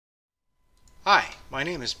Hi, my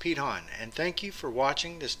name is Pete Hahn, and thank you for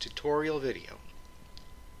watching this tutorial video.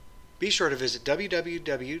 Be sure to visit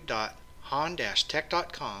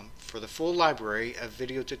www.hahn-tech.com for the full library of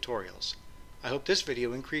video tutorials. I hope this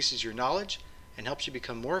video increases your knowledge and helps you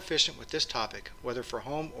become more efficient with this topic, whether for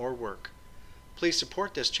home or work. Please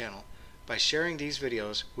support this channel by sharing these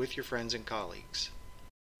videos with your friends and colleagues.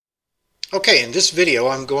 Okay, in this video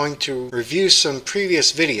I'm going to review some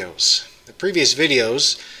previous videos. The previous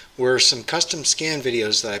videos were some custom scan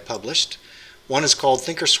videos that I published. One is called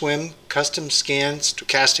Thinkorswim Custom Scan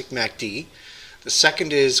Stochastic MACD. The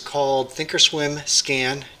second is called Thinkorswim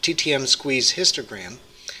Scan TTM Squeeze Histogram.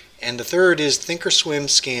 And the third is Thinkorswim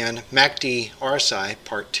Scan MACD RSI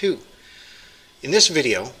Part 2. In this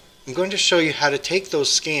video, I'm going to show you how to take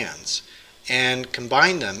those scans and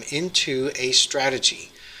combine them into a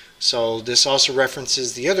strategy. So this also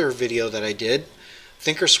references the other video that I did,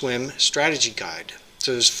 Thinkorswim Strategy Guide.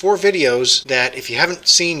 So there's 4 videos that if you haven't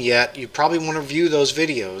seen yet, you probably want to view those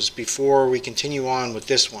videos before we continue on with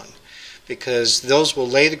this one, because those will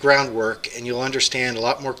lay the groundwork and you'll understand a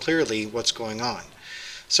lot more clearly what's going on.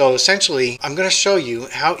 So essentially, I'm going to show you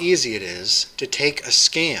how easy it is to take a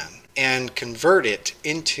scan and convert it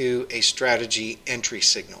into a strategy entry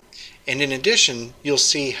signal. And in addition, you'll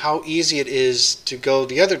see how easy it is to go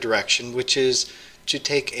the other direction, which is to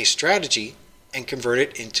take a strategy and convert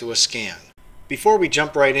it into a scan. Before we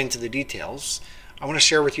jump right into the details, I want to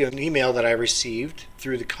share with you an email that I received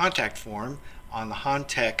through the contact form on the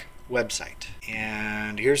Hahn-Tech website.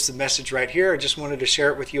 And here's the message right here. I just wanted to share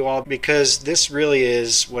it with you all because this really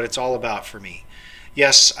is what it's all about for me.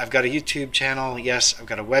 Yes, I've got a YouTube channel. Yes, I've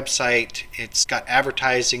got a website. It's got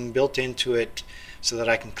advertising built into it so that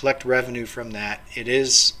I can collect revenue from that. It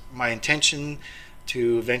is my intention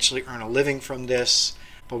to eventually earn a living from this.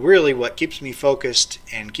 But really what keeps me focused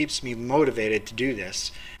and keeps me motivated to do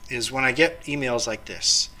this is when I get emails like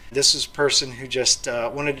this. This is a person who just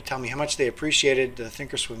wanted to tell me how much they appreciated the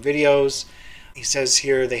Thinkorswim videos. He says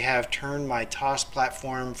here they have turned my TOS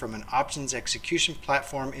platform from an options execution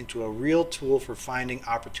platform into a real tool for finding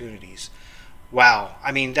opportunities. Wow,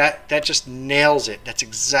 I mean that just nails it. That's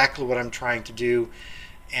exactly what I'm trying to do,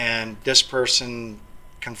 and this person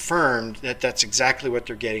confirmed that that's exactly what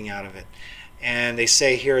they're getting out of it. And they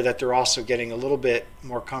say here that they're also getting a little bit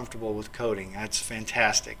more comfortable with coding. That's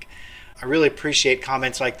fantastic. I really appreciate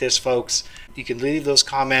comments like this, folks. You can leave those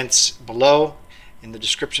comments below in the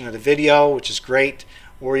description of the video, which is great,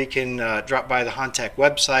 or you can drop by the Hahn-Tech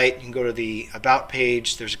website. You can go to the About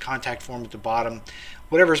page. There's a contact form at the bottom.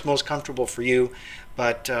 Whatever's most comfortable for you.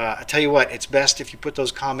 But I tell you what, it's best if you put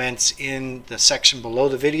those comments in the section below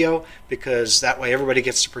the video, because that way everybody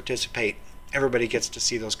gets to participate. Everybody gets to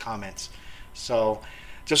see those comments. So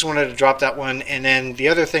just wanted to drop that one. And then the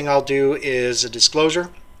other thing I'll do is a disclosure.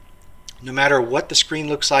 No matter what the screen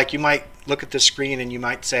looks like, you might look at the screen and you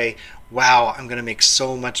might say, wow, I'm going to make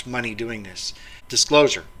so much money doing this.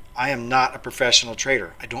 Disclosure, I am not a professional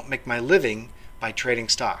trader. I don't make my living by trading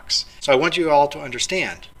stocks. So I want you all to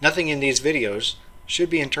understand, nothing in these videos should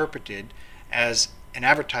be interpreted as an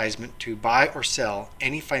advertisement to buy or sell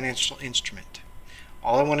any financial instrument.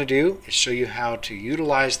 All I want to do is show you how to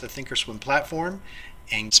utilize the Thinkorswim platform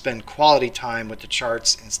and spend quality time with the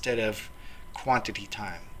charts instead of quantity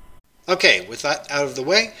time. Okay, with that out of the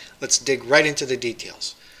way, let's dig right into the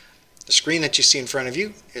details. The screen that you see in front of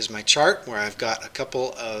you is my chart where I've got a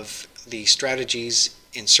couple of the strategies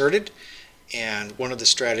inserted. And one of the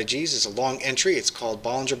strategies is a long entry. It's called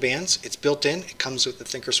Bollinger Bands. It's built in. It comes with the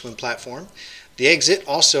Thinkorswim platform. The exit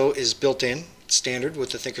also is built in, standard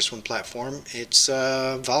with the Thinkorswim platform. It's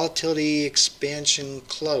volatility expansion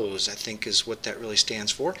close, I think is what that really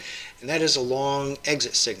stands for. And that is a long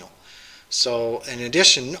exit signal. So in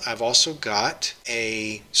addition, I've also got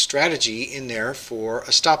a strategy in there for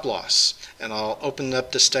a stop loss. And I'll open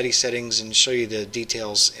up the study settings and show you the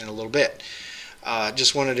details in a little bit.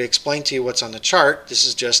 Just wanted to explain to you what's on the chart. This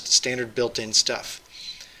is just standard built-in stuff.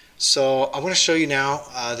 So I want to show you now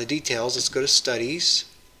the details. Let's go to Studies,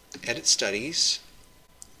 Edit Studies,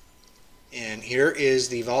 and here is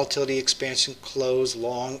the Volatility Expansion Close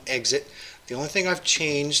Long Exit. The only thing I've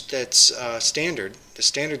changed that's standard, the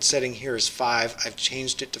standard setting here is 5. I've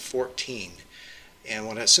changed it to 14.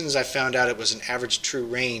 And as soon as I found out it was an average true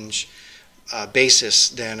range basis,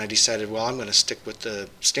 then I decided, well, I'm going to stick with the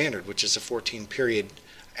standard, which is a 14 period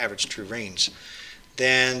average true range.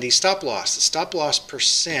 Then the stop loss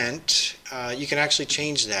percent, you can actually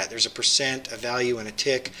change that. There's a percent, a value, and a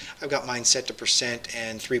tick. I've got mine set to percent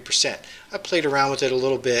and 3%. I played around with it a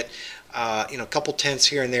little bit. A couple tenths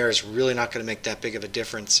here and there is really not going to make that big of a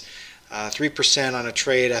difference. 3% on a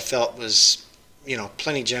trade I felt was,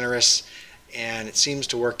 plenty generous. and it seems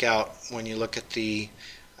to work out when you look at the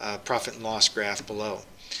profit and loss graph below.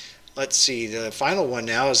 Let's see, the final one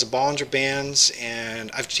now is the Bollinger Bands, and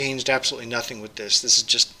I've changed absolutely nothing with this. This is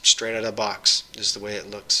just straight out of the box. This is the way it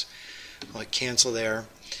looks. I'll hit cancel there.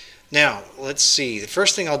 Now, let's see. The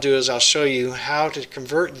first thing I'll do is I'll show you how to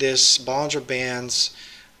convert this Bollinger Bands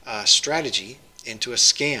strategy into a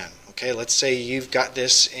scan. Okay, let's say you've got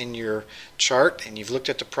this in your chart and you've looked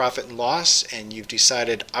at the profit and loss and you've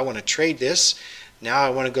decided, I want to trade this. Now I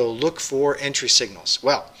want to go look for entry signals.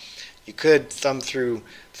 Well, you could thumb through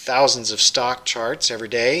thousands of stock charts every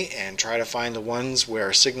day and try to find the ones where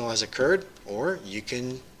a signal has occurred, or you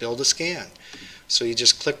can build a scan. So you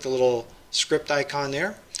just click the little script icon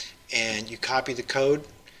there and you copy the code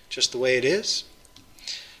just the way it is,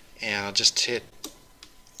 and I'll just hit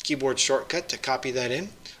keyboard shortcut to copy that in.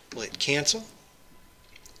 We'll hit cancel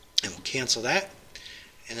and we'll cancel that,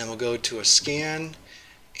 and then we'll go to a scan,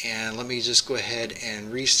 and let me just go ahead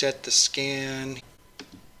and reset the scan.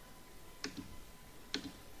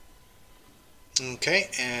 Okay,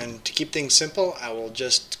 and to keep things simple, I will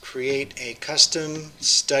just create a custom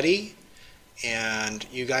study, and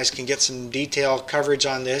you guys can get some detailed coverage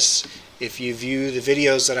on this if you view the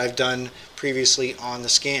videos that I've done previously on the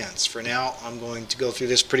scans. For now, I'm going to go through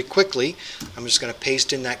this pretty quickly. I'm just going to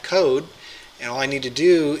paste in that code, and all I need to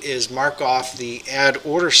do is mark off the add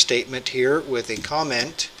order statement here with a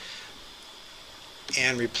comment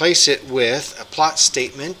and replace it with a plot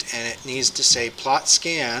statement, and it needs to say plot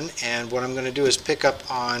scan. And what I'm going to do is pick up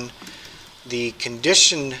on the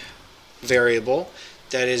condition variable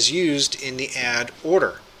that is used in the add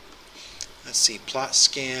order. Let's see, plot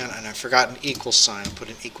scan, and I forgot an equal sign. I'll put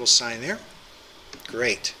an equal sign there.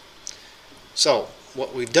 Great. So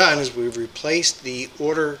what we've done is we've replaced the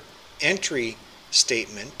order entry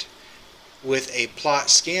statement with a plot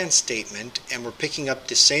scan statement, and we're picking up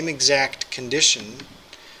the same exact condition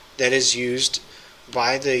that is used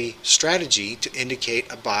by the strategy to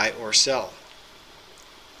indicate a buy or sell.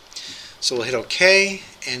 So we'll hit OK,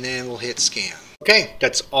 and then we'll hit scan. Okay,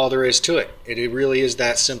 that's all there is to it. It really is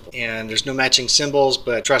that simple, and there's no matching symbols,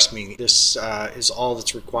 but trust me, this is all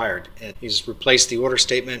that's required. You just replace the order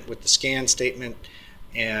statement with the scan statement,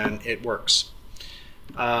 and it works.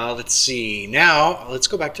 Let's see, now let's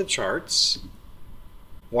go back to the charts.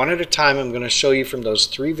 One at a time, I'm going to show you from those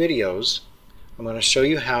 3 videos. I'm going to show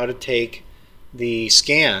you how to take the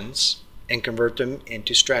scans and convert them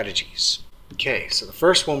into strategies. Okay, so the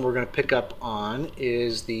first one we're going to pick up on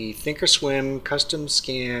is the Thinkorswim Custom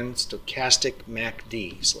Scan Stochastic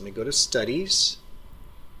MACD. So let me go to Studies,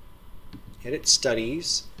 edit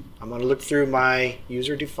Studies. I'm going to look through my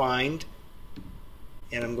user defined,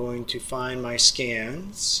 and I'm going to find my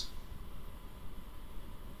scans,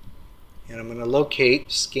 and I'm going to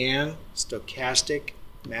locate Scan Stochastic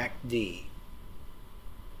MACD.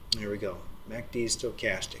 There we go, MACD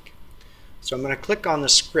Stochastic. So I'm going to click on the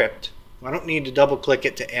script. I don't need to double click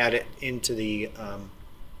it to add it into the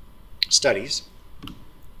studies.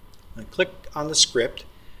 I click on the script.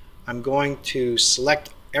 I'm going to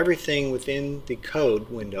select everything within the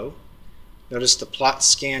code window. Notice the plot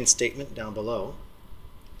scan statement down below.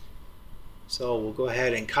 So we'll go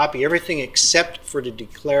ahead and copy everything except for the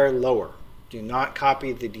declare lower. Do not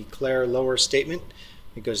copy the declare lower statement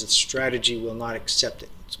because the strategy will not accept it.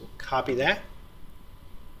 So we'll copy that.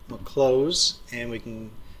 We'll close, and we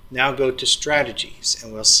can now go to strategies,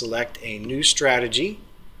 and we'll select a new strategy.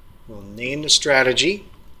 We'll name the strategy,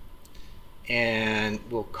 and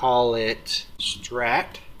we'll call it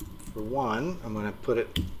Strat for 1. I'm going to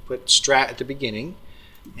put Strat at the beginning,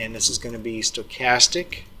 and this is going to be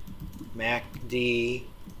Stochastic MACD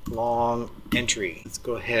long entry. Let's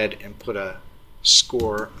go ahead and put a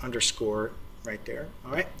underscore right there.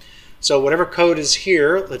 All right. So whatever code is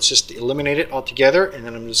here, let's just eliminate it altogether, and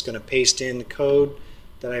then I'm just going to paste in the code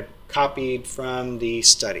that I copied from the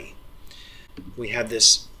study. We have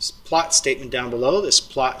this plot statement down below, this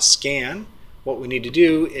plot scan. What we need to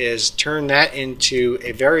do is turn that into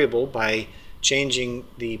a variable by changing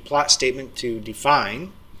the plot statement to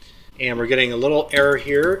define. And we're getting a little error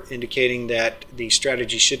here indicating that the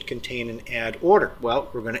strategy should contain an add order. Well,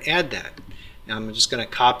 we're going to add that. Now I'm just going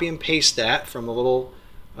to copy and paste that from a little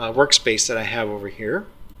workspace that I have over here.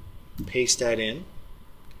 Paste that in.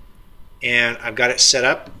 And I've got it set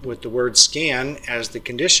up with the word scan as the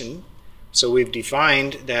condition. So we've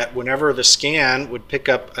defined that whenever the scan would pick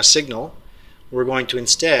up a signal, we're going to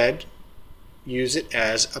instead use it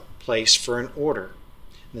as a place for an order.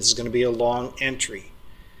 And this is going to be a long entry.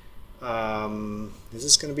 Is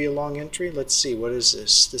this going to be a long entry? Let's see, what is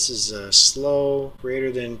this? This is a slow,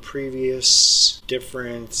 greater than previous,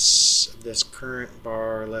 difference of this current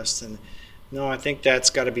bar, less than. No, I think that's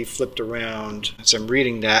got to be flipped around. As I'm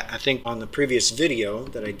reading that, I think on the previous video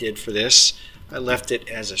that I did for this, I left it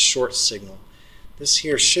as a short signal. This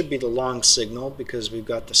here should be the long signal because we've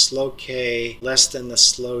got the slow K less than the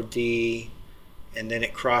slow D, and then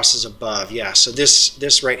it crosses above. Yeah, so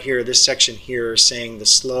this right here, this section here is saying the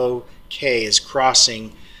slow K is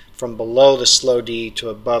crossing from below the slow D to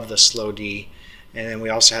above the slow D. And then we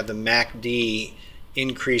also have the MACD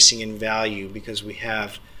increasing in value because we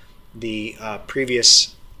have the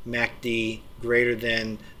previous MACD greater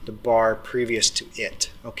than the bar previous to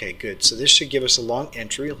it. Okay, good. So this should give us a long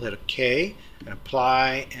entry. We'll hit OK and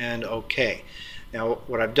apply and OK. Now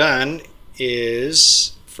what I've done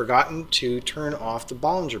is forgotten to turn off the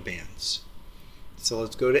Bollinger Bands. So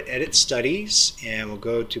let's go to Edit Studies and we'll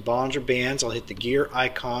go to Bollinger Bands. I'll hit the gear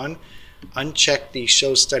icon, uncheck the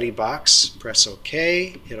Show Study box, press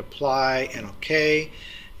OK, hit Apply and OK.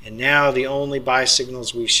 And now the only buy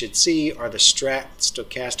signals we should see are the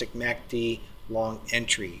Stochastic MACD long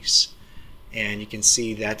entries. And you can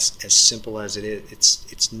see that's as simple as it is.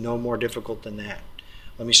 It's no more difficult than that.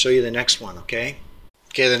 Let me show you the next one, okay?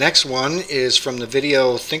 Okay, the next one is from the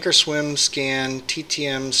video Thinkorswim Scan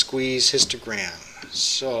TTM Squeeze Histogram.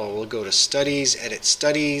 So we'll go to Studies, Edit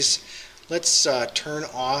Studies. Let's turn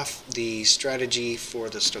off the strategy for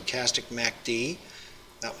the Stochastic MACD.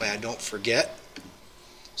 That way I don't forget.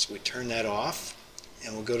 So we turn that off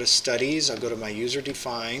and we'll go to Studies. I'll go to my user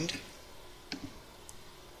defined,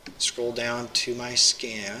 scroll down to my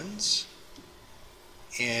scans,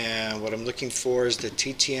 and what I'm looking for is the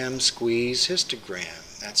TTM Squeeze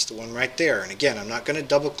Histogram. That's the one right there. And again, I'm not going to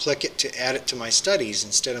double click it to add it to my studies.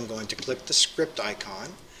 Instead, I'm going to click the script icon.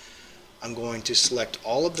 I'm going to select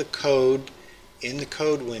all of the code in the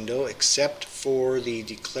code window except for the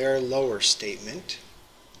declare lower statement.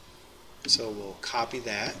 So we'll copy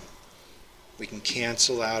that. We can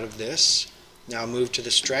cancel out of this. Now move to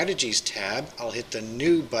the Strategies tab. I'll hit the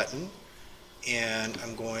New button and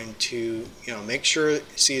I'm going to make sure,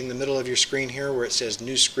 see in the middle of your screen here where it says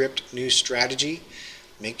New Script, New Strategy.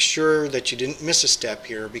 Make sure that you didn't miss a step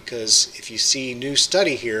here, because if you see New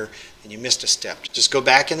Study here, then you missed a step. Just go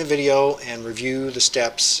back in the video and review the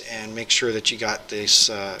steps and make sure that you got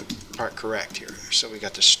this part correct here. So we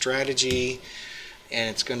got the strategy,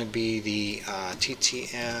 and it's going to be the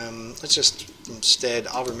TTM. Let's just, instead,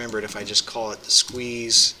 I'll remember it if I just call it the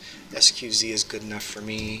squeeze. SQZ is good enough for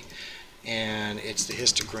me. And it's the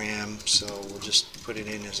histogram, so we'll just put it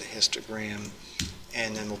in as a histogram.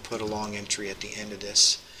 And then we'll put a long entry at the end of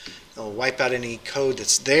this. And we'll wipe out any code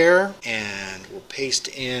that's there, and we'll paste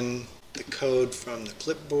in the code from the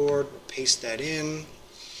clipboard. We'll paste that in.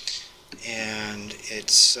 And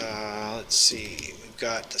it's, let's see, we've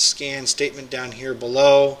got the scan statement down here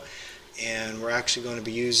below, and we're actually going to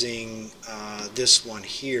be using this one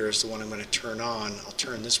here is the one I'm going to turn on. I'll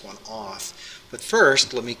turn this one off. But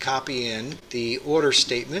first, let me copy in the order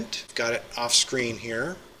statement. I've got it off screen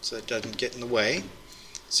here so it doesn't get in the way.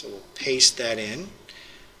 So we'll paste that in,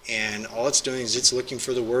 and all it's doing is it's looking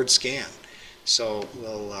for the word scan. So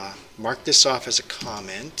we'll mark this off as a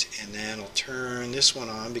comment, and then I'll turn this one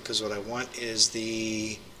on because what I want is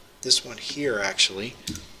this one here actually,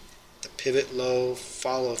 the pivot low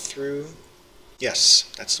follow through. Yes,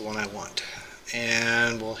 that's the one I want.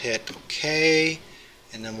 And we'll hit OK,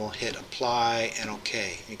 and then we'll hit apply and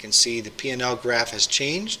OK. You can see the P&L graph has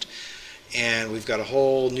changed, and we've got a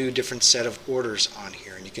whole new different set of orders on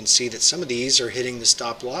here. And you can see that some of these are hitting the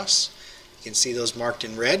stop loss. You can see those marked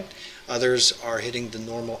in red. Others are hitting the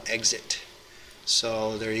normal exit.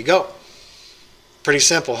 So there you go. Pretty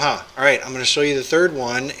simple, huh? All right, I'm going to show you the third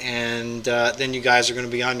one, and then you guys are going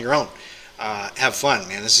to be on your own. Have fun,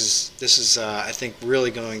 man. This is I think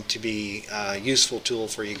really going to be a useful tool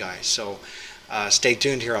for you guys. So stay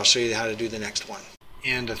tuned here. I'll show you how to do the next one.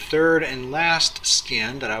 And the third and last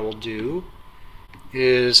scan that I will do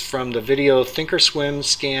is from the video Thinkorswim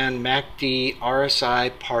Scan MACD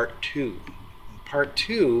RSI Part 2. Part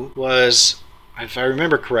 2 was, if I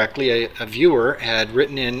remember correctly, a viewer had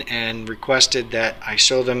written in and requested that I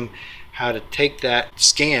show them how to take that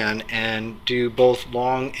scan and do both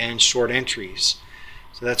long and short entries.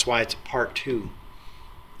 So that's why it's a Part 2.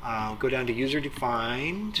 I'll go down to User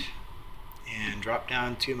Defined and drop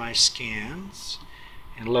down to my scans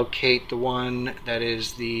and locate the one that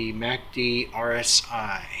is the MACD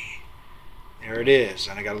RSI. There it is,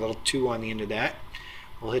 and I got a little 2 on the end of that.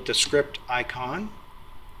 We'll hit the script icon,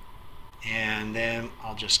 and then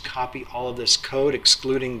I'll just copy all of this code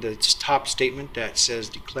excluding the top statement that says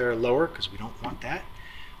declare lower, because we don't want that.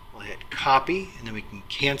 We'll hit copy, and then we can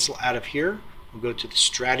cancel out of here. We'll go to the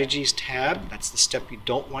strategies tab. That's the step you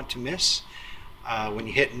don't want to miss. When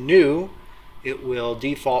you hit new, it will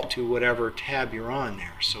default to whatever tab you're on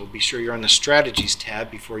there. So be sure you're on the Strategies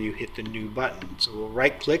tab before you hit the new button. So we'll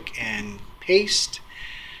right click and paste.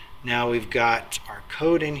 Now we've got our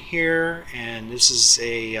code in here, and this is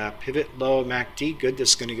a pivot low MACD. Good, this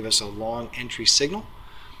is going to give us a long entry signal.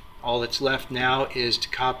 All that's left now is to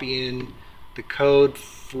copy in the code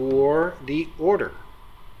for the order.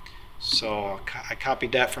 So I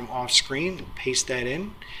copied that from off screen and paste that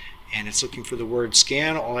in, and it's looking for the word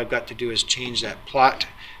scan. All I've got to do is change that plot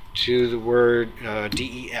to the word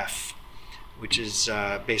DEF, which is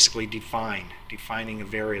basically defining a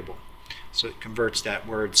variable. So it converts that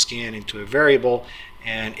word scan into a variable,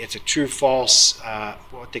 and it's a true-false,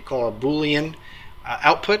 what they call a Boolean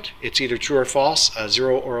output. It's either true or false, a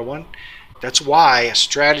 0 or a 1. That's why a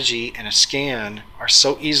strategy and a scan are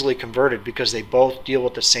so easily converted, because they both deal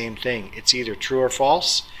with the same thing. It's either true or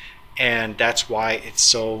false, and that's why it's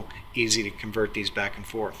so easy to convert these back and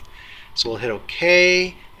forth. So we'll hit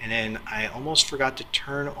OK, and then I almost forgot to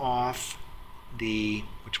turn off the,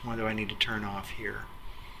 which one do I need to turn off here?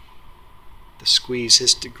 The squeeze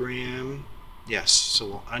histogram. Yes, so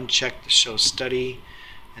we'll uncheck the show study,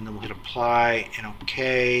 and then we'll hit apply and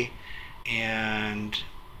OK, and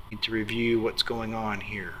need to review what's going on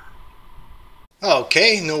here.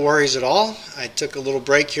 Okay, no worries at all. I took a little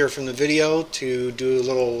break here from the video to do a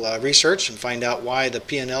little research and find out why the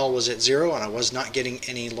P&L was at 0 and I was not getting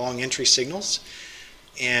any long entry signals.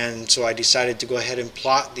 And so I decided to go ahead and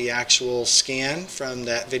plot the actual scan from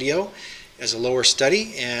that video as a lower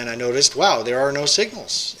study, and I noticed, wow, there are no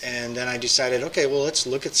signals. And then I decided, okay, well, let's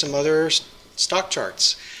look at some other stock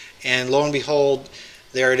charts. And lo and behold,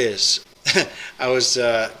 there it is. I was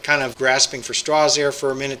kind of grasping for straws there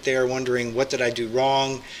for a minute there, wondering what did I do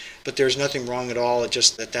wrong, but there's nothing wrong at all. It's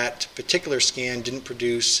just that that particular scan didn't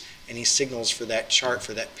produce any signals for that chart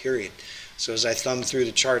for that period. So as I thumb through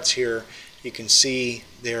the charts here, you can see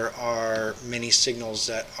there are many signals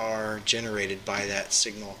that are generated by that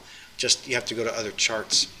signal. Just you have to go to other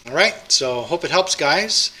charts. All right, so hope it helps,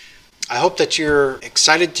 guys. I hope that you're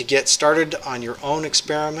excited to get started on your own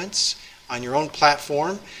experiments, on your own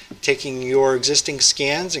platform, taking your existing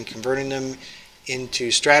scans and converting them into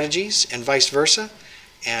strategies and vice versa.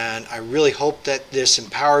 And I really hope that this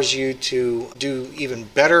empowers you to do even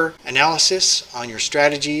better analysis on your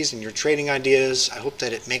strategies and your trading ideas. I hope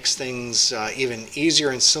that it makes things even easier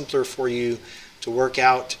and simpler for you to work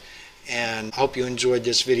out. And I hope you enjoyed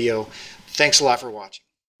this video. Thanks a lot for watching.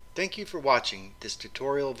 Thank you for watching this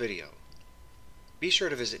tutorial video. Be sure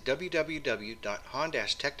to visit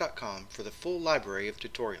www.hahn-tech.com for the full library of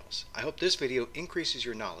tutorials. I hope this video increases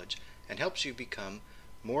your knowledge and helps you become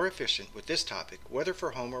more efficient with this topic, whether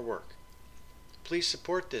for home or work. Please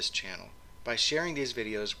support this channel by sharing these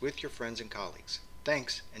videos with your friends and colleagues.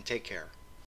 Thanks, and take care.